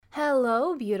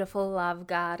Hello, beautiful love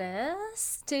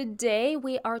goddess. Today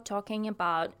we are talking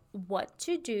about what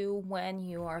to do when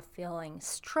you are feeling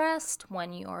stressed,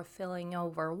 when you are feeling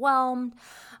overwhelmed,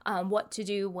 what to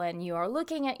do when you are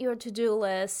looking at your to-do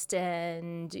list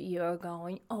and you're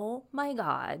going, oh my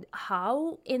God,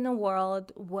 how in the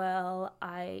world will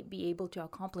I be able to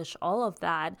accomplish all of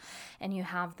that? And you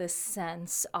have this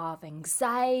sense of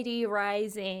anxiety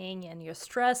rising and your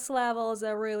stress levels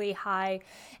are really high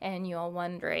and you're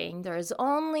wondering, there's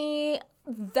only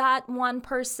that one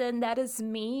person that is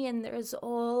me, and there's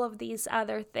all of these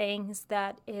other things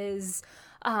that is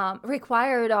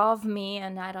required of me,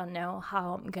 and I don't know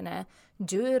how I'm gonna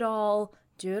do it all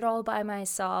by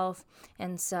myself.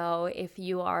 And so if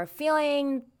you are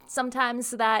feeling sometimes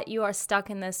that you are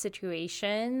stuck in this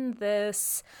situation,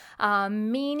 this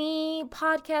mini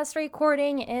podcast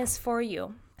recording is for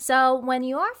you. So when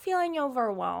you are feeling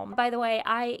overwhelmed, by the way,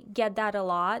 I get that a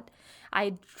lot.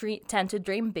 I tend to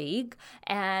dream big,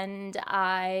 and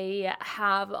I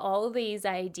have all these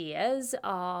ideas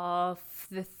of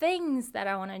the things that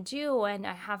I want to do, and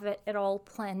I have it all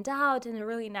planned out in a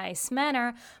really nice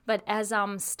manner. But as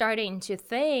I'm starting to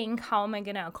think, how am I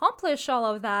going to accomplish all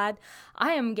of that?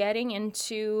 I am getting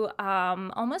into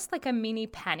almost like a mini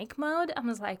panic mode. I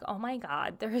was like, oh my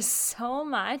God, there is so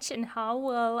much, and how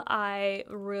will I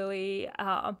really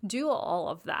do all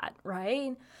of that,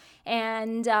 right?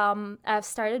 And I've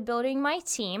started building my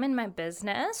team and my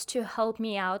business to help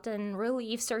me out and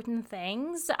relieve certain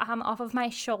things off of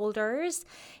my shoulders.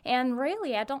 And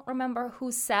really, I don't remember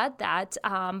who said that,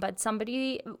 but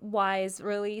somebody wise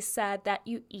really said that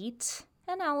you eat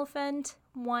an elephant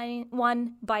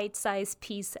one bite-sized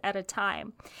piece at a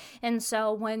time. And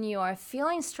so when you are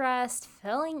feeling stressed,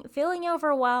 feeling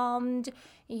overwhelmed,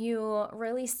 you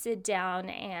really sit down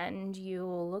and you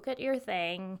look at your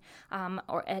thing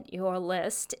or at your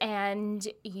list, and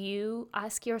you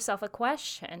ask yourself a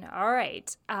question. All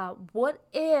right, what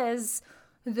is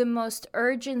the most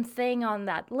urgent thing on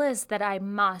that list that I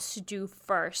must do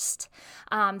first?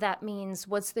 That means,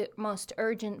 what's the most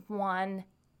urgent one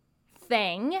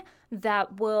thing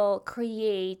that will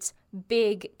create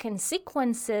big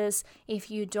consequences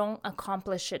if you don't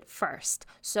accomplish it first?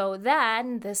 So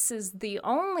then this is the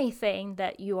only thing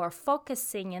that you are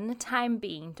focusing in the time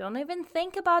being. Don't even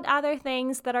think about other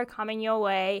things that are coming your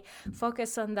way.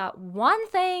 Focus on that one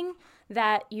thing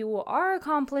that you are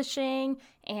accomplishing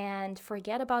and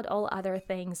forget about all other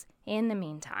things in the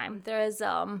meantime. There's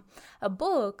a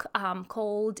book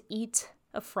called Eat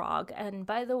a Frog. And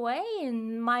by the way,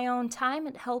 in my own time,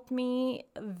 it helped me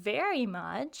very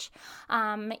much.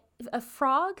 A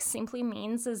frog simply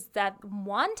means is that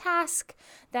one task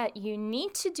that you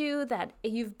need to do that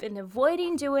you've been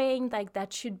avoiding doing, like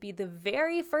that should be the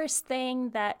very first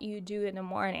thing that you do in the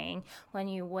morning. When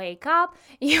you wake up,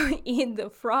 you eat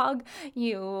the frog,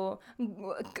 you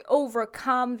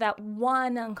overcome that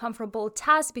one uncomfortable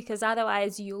task, because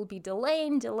otherwise you'll be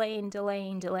delaying,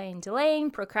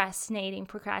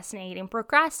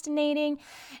 procrastinating,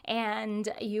 and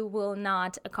you will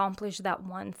not accomplish that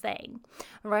one thing,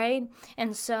 right?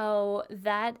 And so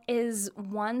that is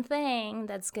one thing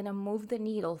that's going to move the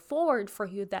needle forward for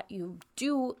you, that you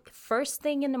do first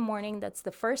thing in the morning. That's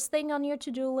the first thing on your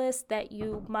to-do list that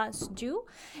you must do.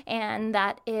 And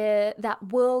that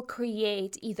will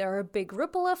create either a big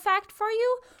ripple effect for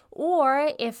you,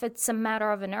 or if it's a matter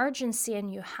of an urgency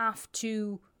and you have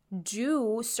to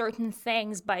do certain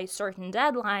things by certain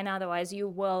deadline, otherwise you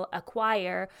will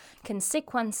acquire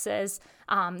consequences.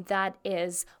 That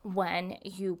is when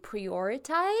you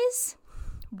prioritize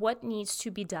what needs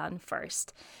to be done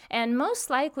first. And most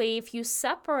likely, if you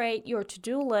separate your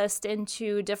to-do list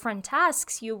into different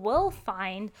tasks, you will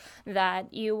find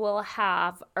that you will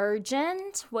have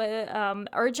urgent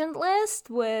list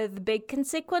with big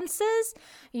consequences.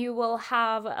 You will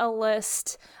have a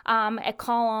list, a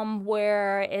column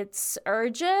where it's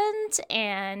urgent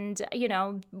and,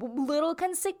 little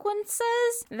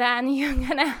consequences. Then you're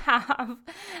gonna have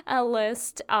a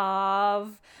list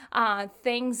of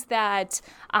things that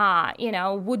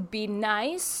would be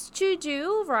nice to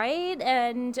do, right?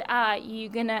 And you're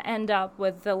gonna end up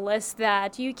with the list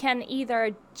that you can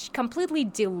either completely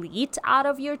delete out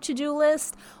of your to-do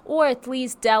list, or at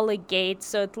least delegate,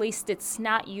 so at least it's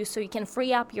not you, so you can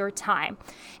free up your time.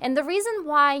 And the reason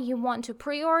why you want to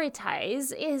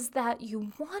prioritize is that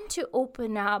you want to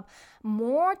open up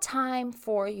more time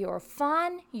for your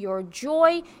fun, your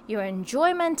joy, your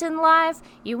enjoyment in life.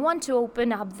 You want to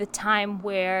open up the time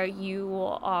where you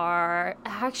are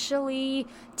actually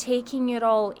taking it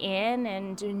all in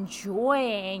and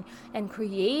enjoying and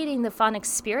creating the fun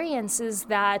experiences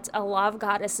that that a love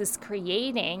goddess is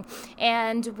creating.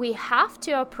 And we have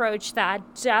to approach that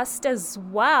just as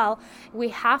well. We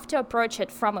have to approach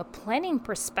it from a planning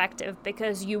perspective,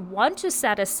 because you want to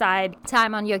set aside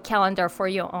time on your calendar for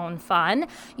your own fun.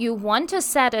 You want to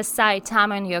set aside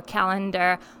time on your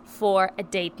calendar for a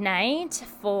date night,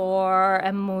 for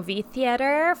a movie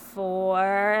theater,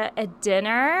 for a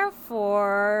dinner,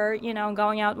 for,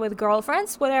 going out with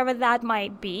girlfriends, whatever that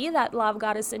might be that love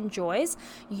goddess enjoys.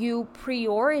 You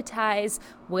prioritize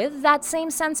with that same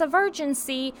sense of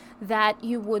urgency that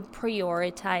you would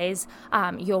prioritize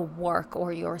your work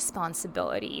or your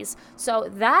responsibilities. So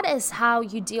that is how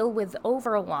you deal with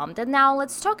overwhelmed. And now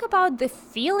let's talk about the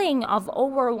feeling of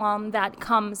overwhelm that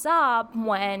comes up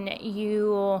when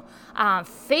you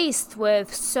faced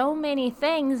with so many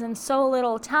things and so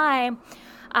little time.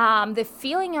 The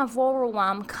feeling of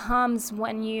overwhelm comes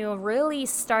when you really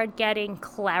start getting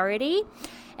clarity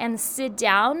and sit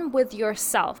down with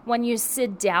yourself. When you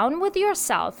sit down with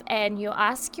yourself and you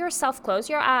ask yourself, close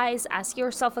your eyes, ask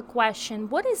yourself a question,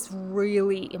 what is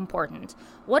really important?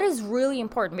 What is really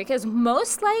important? Because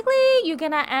most likely you're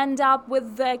going to end up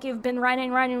with, you've been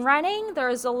running.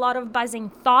 There's a lot of buzzing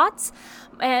thoughts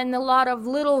and a lot of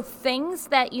little things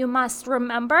that you must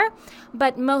remember.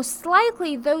 But most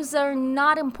likely those are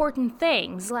not important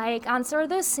things, like answer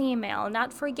this email,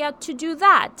 not forget to do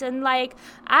that. And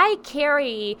I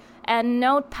carry a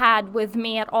notepad with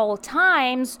me at all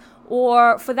times,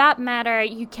 or for that matter,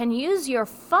 you can use your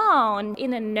phone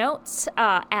in a notes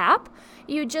app.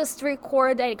 You just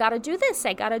record, I gotta do this,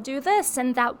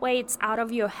 and that way it's out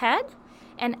of your head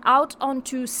and out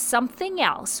onto something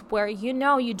else where you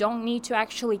don't need to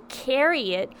actually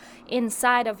carry it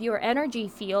inside of your energy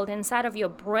field, inside of your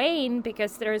brain,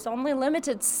 because there's only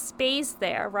limited space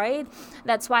there, right?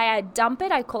 That's why I dump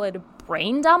it. I call it a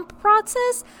brain dump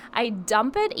process. I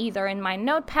dump it either in my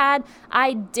notepad.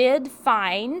 I did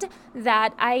find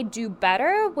that I do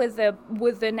better with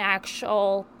an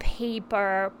actual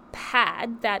paper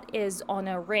pad that is on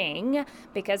a ring,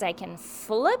 because I can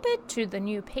flip it to the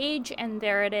new page and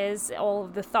there it is. All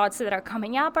of the thoughts that are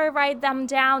coming up, I write them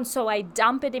down. So I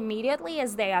dump it immediately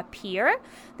as they appear.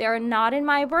 They're not in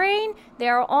my brain.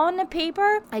 They're on the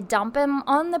paper. I dump them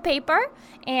on the paper,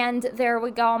 and there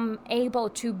we go. I'm able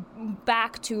to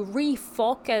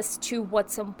refocus to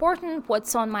what's important,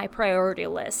 what's on my priority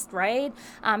list, right?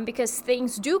 Because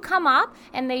things do come up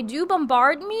and they do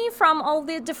bombard me from all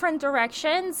the different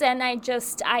directions, and I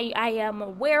am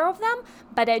aware of them,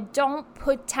 but I don't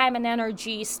put time and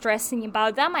energy stressing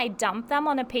about them. I dump them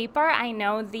on a paper. I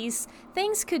know these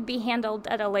things could be handled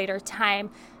at a later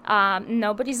time.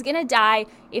 Nobody's gonna die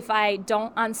if I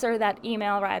don't answer that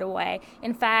email right away.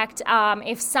 In fact,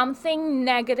 if something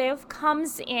negative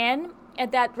comes in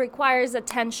that requires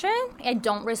attention, I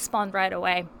don't respond right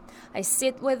away. I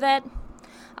sit with it.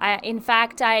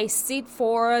 I sit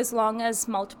for as long as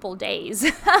multiple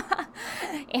days.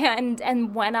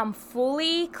 And when I'm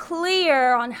fully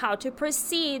clear on how to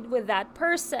proceed with that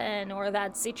person or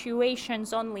that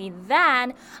situations, only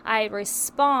then I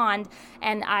respond.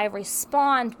 And I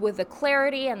respond with a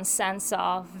clarity and sense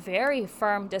of very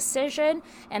firm decision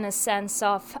and a sense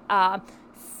of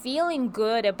feeling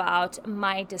good about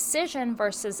my decision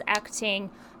versus acting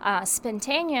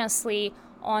spontaneously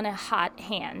on a hot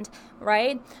hand,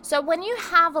 right? So when you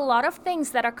have a lot of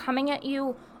things that are coming at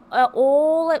you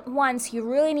all at once, you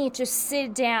really need to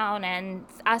sit down and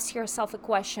ask yourself a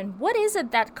question. What is it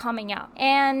that's coming up?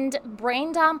 And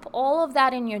brain dump all of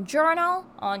that in your journal,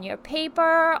 on your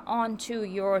paper, onto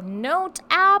your note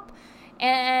app.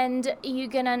 And you're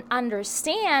going to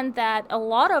understand that a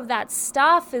lot of that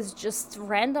stuff is just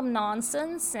random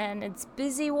nonsense and it's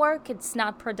busy work. It's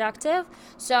not productive.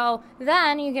 So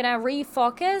then you're going to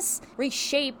refocus,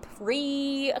 reshape,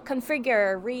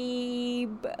 reconfigure,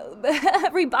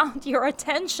 rebound your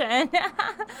attention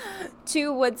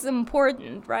to what's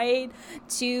important, right?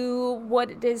 To what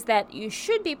it is that you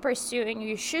should be pursuing,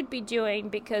 you should be doing,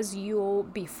 because you,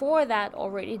 before that,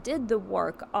 already did the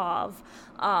work of,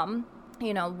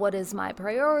 what is my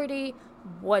priority?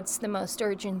 What's the most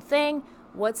urgent thing?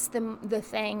 What's the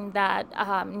thing that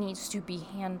needs to be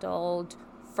handled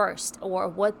first? Or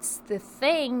what's the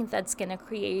thing that's going to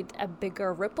create a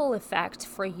bigger ripple effect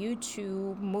for you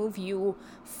to move you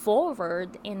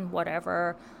forward in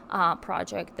whatever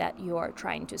project that you are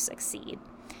trying to succeed?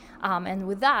 And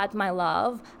with that, my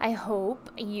love, I hope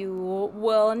you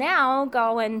will now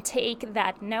go and take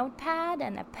that notepad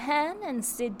and a pen and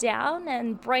sit down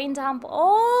and brain dump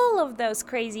all of those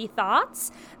crazy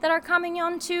thoughts that are coming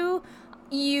onto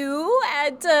you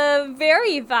at a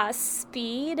very fast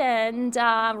speed and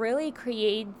really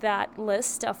create that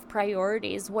list of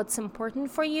priorities. What's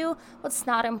important for you, what's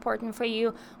not important for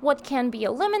you, what can be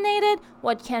eliminated,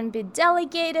 what can be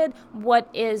delegated, what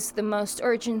is the most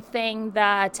urgent thing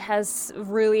that has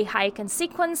really high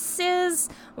consequences,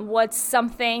 what's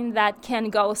something that can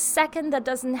go second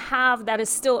that is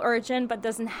still urgent but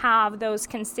doesn't have those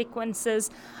consequences,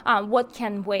 what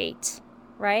can wait.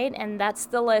 Right? And that's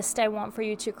the list I want for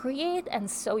you to create. And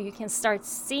so you can start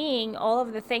seeing all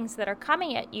of the things that are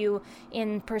coming at you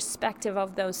in perspective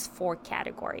of those 4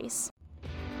 categories.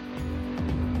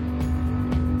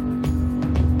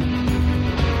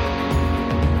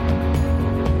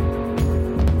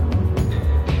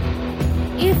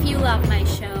 If you love my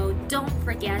show, don't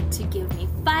forget to give me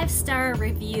 5-star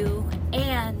review,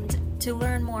 and to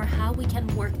learn more how we can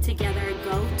work together,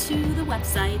 go to the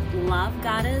website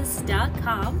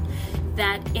lovegoddess.com.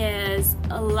 That is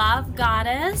Love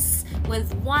Goddess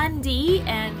with 1 D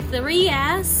and 3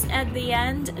 S at the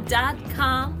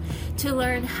end.com to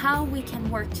learn how we can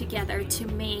work together to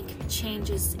make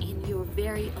changes in your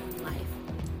very own life.